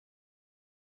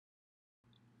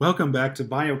Welcome back to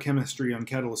Biochemistry on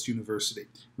Catalyst University.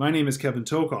 My name is Kevin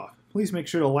Tokoph. Please make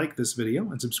sure to like this video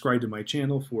and subscribe to my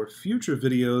channel for future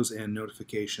videos and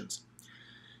notifications.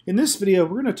 In this video,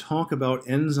 we're going to talk about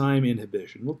enzyme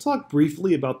inhibition. We'll talk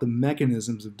briefly about the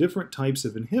mechanisms of different types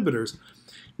of inhibitors.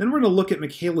 Then we're going to look at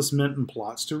Michaelis-Menten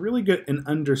plots to really get an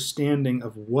understanding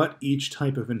of what each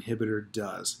type of inhibitor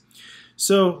does.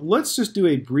 So let's just do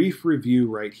a brief review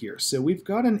right here. So we've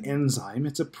got an enzyme.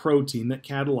 It's a protein that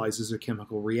catalyzes a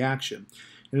chemical reaction.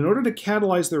 And in order to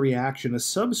catalyze the reaction, a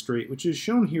substrate, which is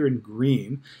shown here in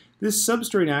green, this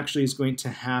substrate actually is going to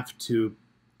have to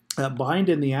bind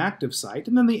in the active site,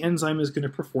 and then the enzyme is going to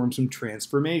perform some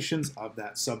transformations of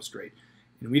that substrate.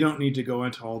 And we don't need to go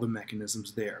into all the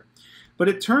mechanisms there. But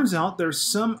it turns out there's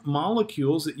some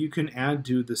molecules that you can add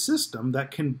to the system that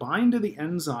can bind to the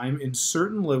enzyme in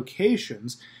certain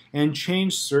locations and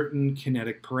change certain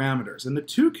kinetic parameters. And the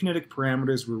two kinetic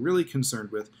parameters we're really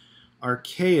concerned with are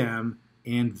Km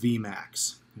and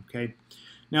Vmax. Okay?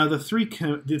 Now the three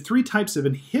types of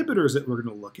inhibitors that we're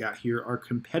going to look at here are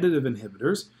competitive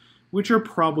inhibitors, which are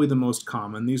probably the most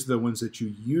common. These are the ones that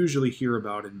you usually hear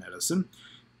about in medicine.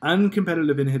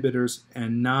 Uncompetitive inhibitors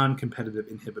and non-competitive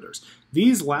inhibitors.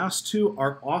 These last two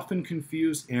are often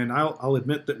confused, and I'll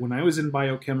admit that when I was in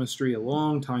biochemistry a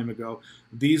long time ago,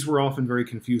 these were often very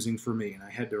confusing for me, and I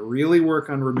had to really work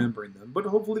on remembering them. But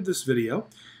hopefully this video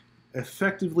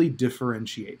effectively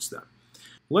differentiates them.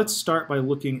 Let's start by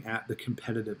looking at the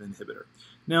competitive inhibitor.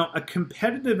 Now, a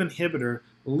competitive inhibitor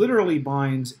literally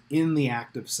binds in the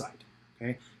active site.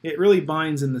 Okay? It really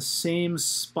binds in the same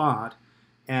spot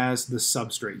as the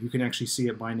substrate. You can actually see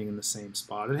it binding in the same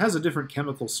spot. It has a different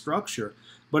chemical structure,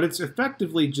 but it's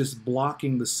effectively just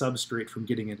blocking the substrate from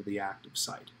getting into the active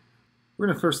site. We're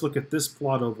going to first look at this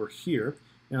plot over here.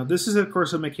 Now this is of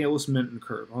course a Michaelis-Menten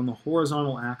curve. On the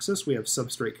horizontal axis we have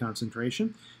substrate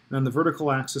concentration, and on the vertical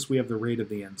axis we have the rate of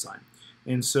the enzyme.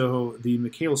 And so the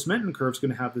Michaelis-Menten curve is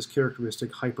going to have this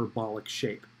characteristic hyperbolic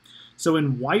shape. So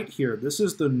in white here, this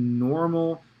is the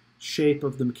normal shape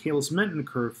of the Michaelis-Menten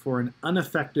curve for an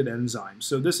unaffected enzyme.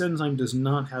 So this enzyme does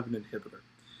not have an inhibitor.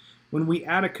 When we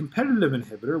add a competitive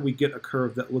inhibitor, we get a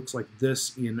curve that looks like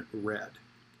this in red.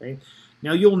 Okay?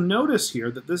 Now you'll notice here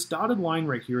that this dotted line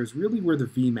right here is really where the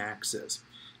Vmax is.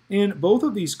 And both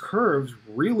of these curves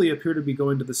really appear to be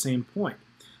going to the same point.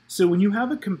 So when you have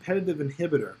a competitive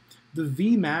inhibitor, the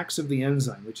Vmax of the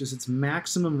enzyme, which is its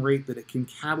maximum rate that it can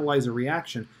catalyze a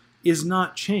reaction, is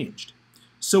not changed.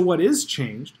 So what is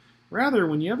changed? Rather,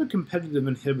 when you have a competitive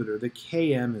inhibitor, the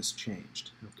Km is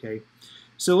changed. Okay?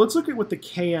 So let's look at what the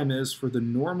Km is for the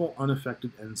normal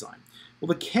unaffected enzyme. Well,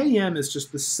 the Km is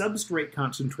just the substrate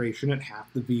concentration at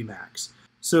half the Vmax.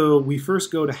 So we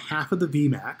first go to half of the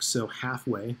Vmax, so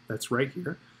halfway, that's right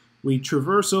here. We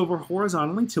traverse over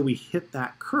horizontally till we hit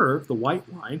that curve, the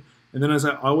white line, and then as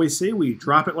I always say, we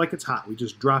drop it like it's hot. We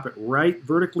just drop it right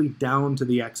vertically down to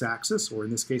the x-axis, or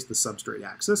in this case, the substrate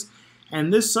axis.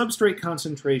 And this substrate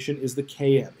concentration is the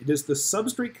Km. It is the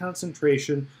substrate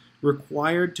concentration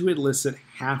required to elicit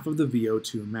half of the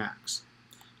VO2 max.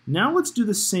 Now let's do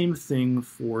the same thing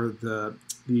for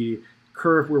the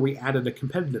curve where we added a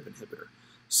competitive inhibitor.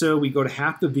 So we go to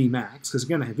half the Vmax, because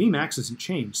again, the Vmax isn't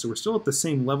changed, so we're still at the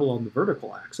same level on the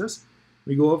vertical axis.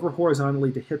 We go over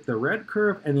horizontally to hit the red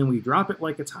curve, and then we drop it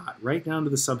like it's hot, right down to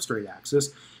the substrate axis.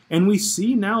 And we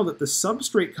see now that the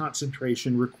substrate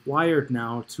concentration required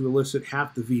now to elicit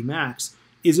half the Vmax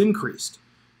is increased.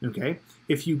 Okay?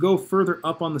 If you go further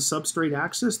up on the substrate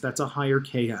axis, that's a higher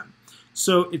Km.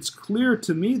 So it's clear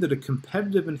to me that a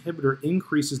competitive inhibitor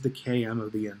increases the Km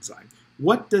of the enzyme.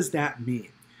 What does that mean?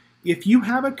 If you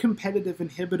have a competitive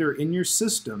inhibitor in your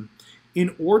system,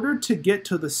 in order to get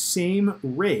to the same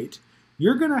rate,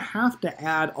 you're going to have to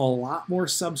add a lot more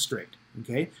substrate.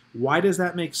 Okay, why does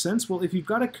that make sense? Well, if you've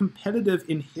got a competitive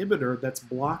inhibitor that's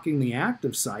blocking the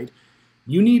active site,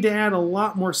 you need to add a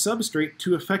lot more substrate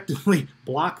to effectively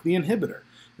block the inhibitor.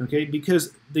 Okay,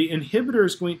 because the inhibitor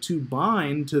is going to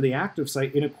bind to the active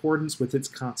site in accordance with its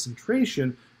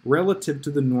concentration relative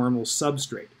to the normal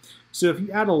substrate. So if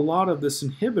you add a lot of this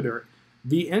inhibitor,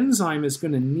 the enzyme is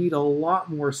going to need a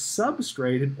lot more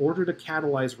substrate in order to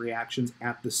catalyze reactions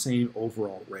at the same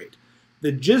overall rate.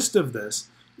 The gist of this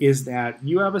is that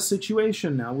you have a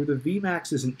situation now where the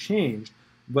Vmax isn't changed,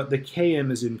 but the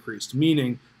Km is increased,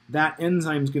 meaning that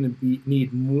enzyme is going to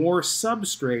need more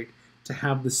substrate to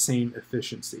have the same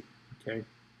efficiency. Okay?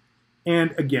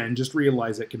 And again, just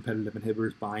realize that competitive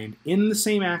inhibitors bind in the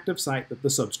same active site that the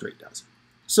substrate does.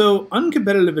 So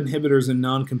uncompetitive inhibitors and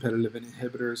non-competitive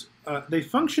inhibitors, they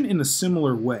function in a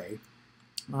similar way.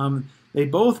 They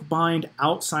both bind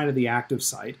outside of the active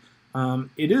site,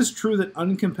 It is true that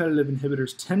uncompetitive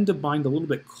inhibitors tend to bind a little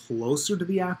bit closer to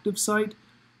the active site,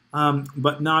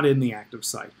 but not in the active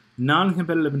site.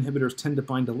 Non-competitive inhibitors tend to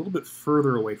bind a little bit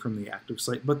further away from the active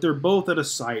site, but they're both at a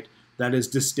site that is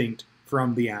distinct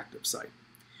from the active site.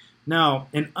 Now,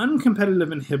 an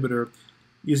uncompetitive inhibitor,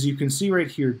 as you can see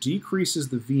right here, decreases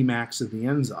the Vmax of the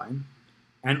enzyme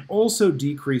and also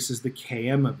decreases the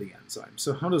Km of the enzyme.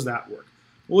 So how does that work?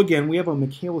 Well, again, we have a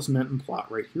Michaelis-Menten plot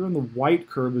right here, and the white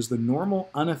curve is the normal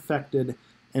unaffected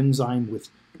enzyme with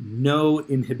no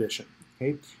inhibition.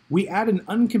 Okay? We add an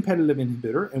uncompetitive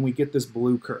inhibitor, and we get this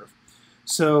blue curve.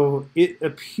 So it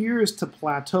appears to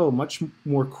plateau much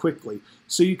more quickly.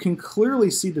 So you can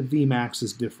clearly see the Vmax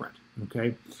is different.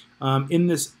 Okay? In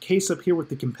this case up here with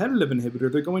the competitive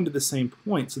inhibitor, they're going to the same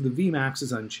point, so the Vmax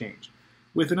is unchanged.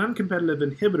 With an uncompetitive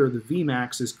inhibitor, the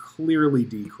Vmax is clearly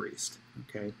decreased.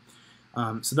 Okay?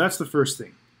 So that's the first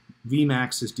thing.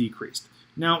 Vmax is decreased.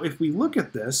 Now, if we look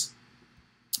at this,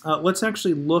 let's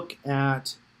actually look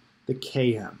at the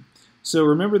Km. So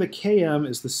remember, the Km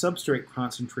is the substrate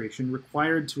concentration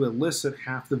required to elicit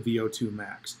half the VO2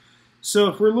 max. So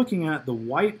if we're looking at the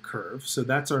white curve, so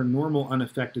that's our normal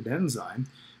unaffected enzyme,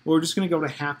 well, we're just going to go to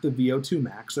half the VO2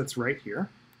 max. That's right here.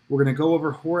 We're going to go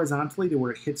over horizontally to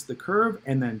where it hits the curve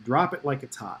and then drop it like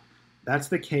it's hot. That's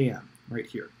the Km right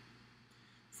here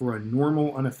for a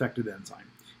normal unaffected enzyme.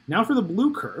 Now for the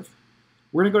blue curve,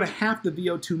 we're going to go to half the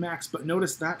VO2 max, but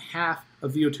notice that half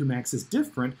of VO2 max is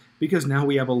different because now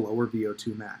we have a lower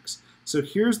VO2 max. So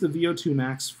here's the VO2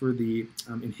 max for the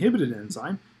inhibited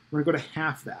enzyme. We're going to go to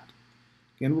half that.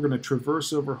 Again, we're going to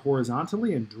traverse over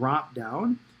horizontally and drop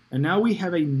down, and now we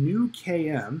have a new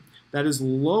Km that is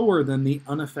lower than the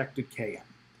unaffected Km.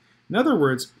 In other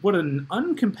words, what an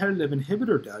uncompetitive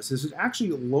inhibitor does is it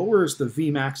actually lowers the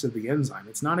Vmax of the enzyme.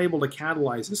 It's not able to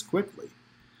catalyze as quickly.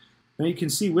 Now you can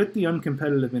see with the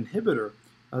uncompetitive inhibitor,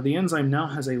 the enzyme now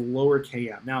has a lower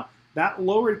Km. Now, that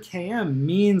lower Km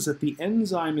means that the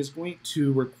enzyme is going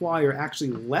to require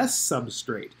actually less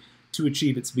substrate to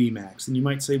achieve its Vmax. And you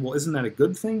might say, well, isn't that a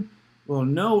good thing? Well,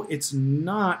 no, it's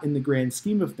not in the grand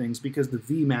scheme of things because the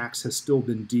Vmax has still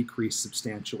been decreased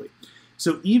substantially.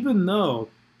 So even though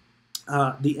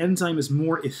the enzyme is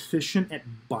more efficient at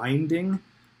binding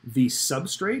the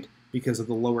substrate because of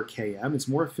the lower Km, it's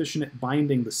more efficient at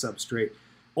binding the substrate,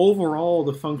 overall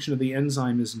the function of the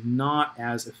enzyme is not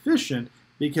as efficient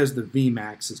because the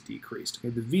Vmax is decreased. Okay?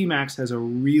 The Vmax has a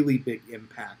really big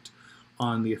impact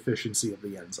on the efficiency of the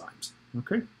enzymes.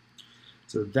 Okay?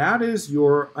 So that is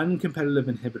your uncompetitive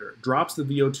inhibitor. It drops the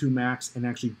VO2 max and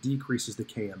actually decreases the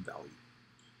Km value.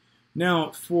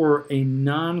 Now, for a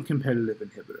non-competitive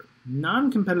inhibitor.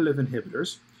 Non-competitive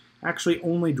inhibitors actually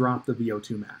only drop the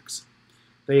VO2 max.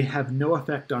 They have no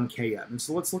effect on Km. And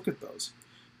so let's look at those.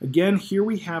 Again, here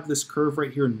we have this curve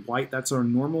right here in white. That's our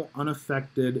normal,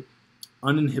 unaffected,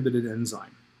 uninhibited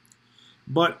enzyme.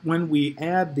 But when we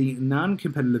add the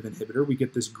non-competitive inhibitor, we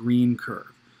get this green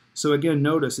curve. So again,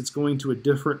 notice it's going to a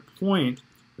different point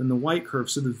than the white curve,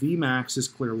 so the Vmax is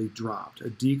clearly dropped, a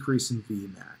decrease in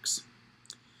Vmax.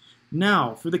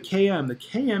 Now, for the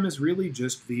Km is really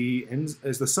just the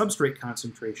substrate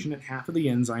concentration at half of the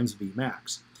enzyme's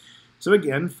Vmax. So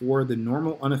again, for the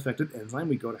normal unaffected enzyme,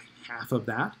 we go to half of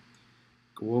that,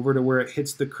 go over to where it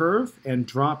hits the curve, and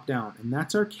drop down. And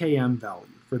that's our Km value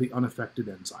for the unaffected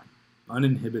enzyme,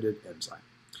 uninhibited enzyme.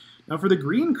 Now for the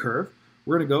green curve,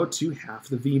 we're going to go to half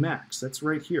the Vmax. That's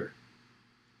right here.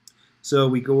 So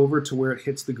we go over to where it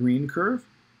hits the green curve,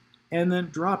 and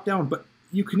then drop down. But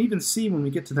you can even see when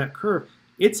we get to that curve,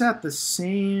 it's at the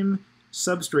same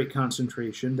substrate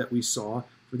concentration that we saw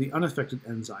for the unaffected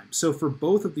enzyme. So for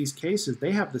both of these cases,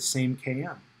 they have the same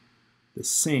Km, the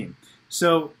same.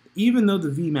 So even though the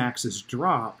Vmax is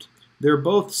dropped, they're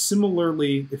both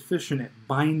similarly efficient at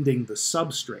binding the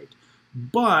substrate.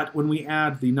 But when we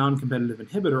add the non-competitive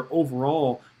inhibitor,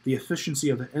 overall, the efficiency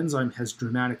of the enzyme has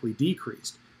dramatically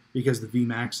decreased because the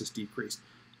Vmax is decreased.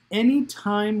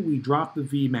 Anytime we drop the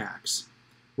Vmax,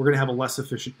 we're going to have a less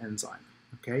efficient enzyme.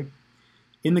 Okay?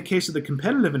 In the case of the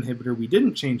competitive inhibitor, we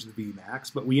didn't change the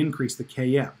Vmax, but we increased the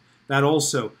Km. That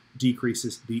also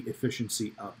decreases the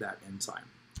efficiency of that enzyme.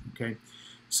 Okay?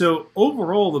 So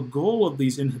overall, the goal of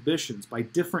these inhibitions by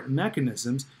different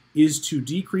mechanisms is to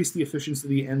decrease the efficiency of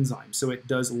the enzyme, so it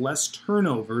does less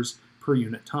turnovers per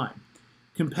unit time.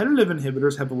 Competitive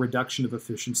inhibitors have a reduction of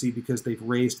efficiency because they've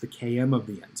raised the Km of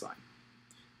the enzyme.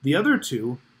 The other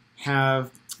two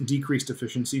have decreased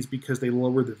efficiencies because they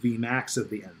lower the Vmax of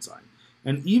the enzyme.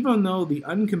 And even though the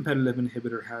uncompetitive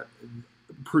inhibitor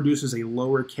produces a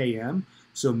lower Km,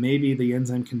 so maybe the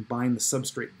enzyme can bind the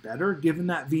substrate better given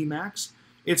that Vmax,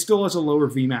 it still has a lower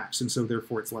Vmax, and so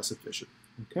therefore it's less efficient.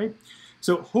 Okay,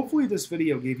 so hopefully this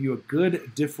video gave you a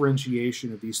good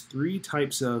differentiation of these three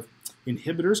types of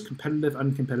inhibitors: competitive,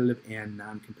 uncompetitive, and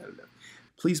non-competitive.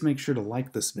 Please make sure to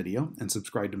like this video and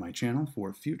subscribe to my channel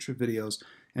for future videos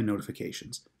and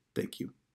notifications. Thank you.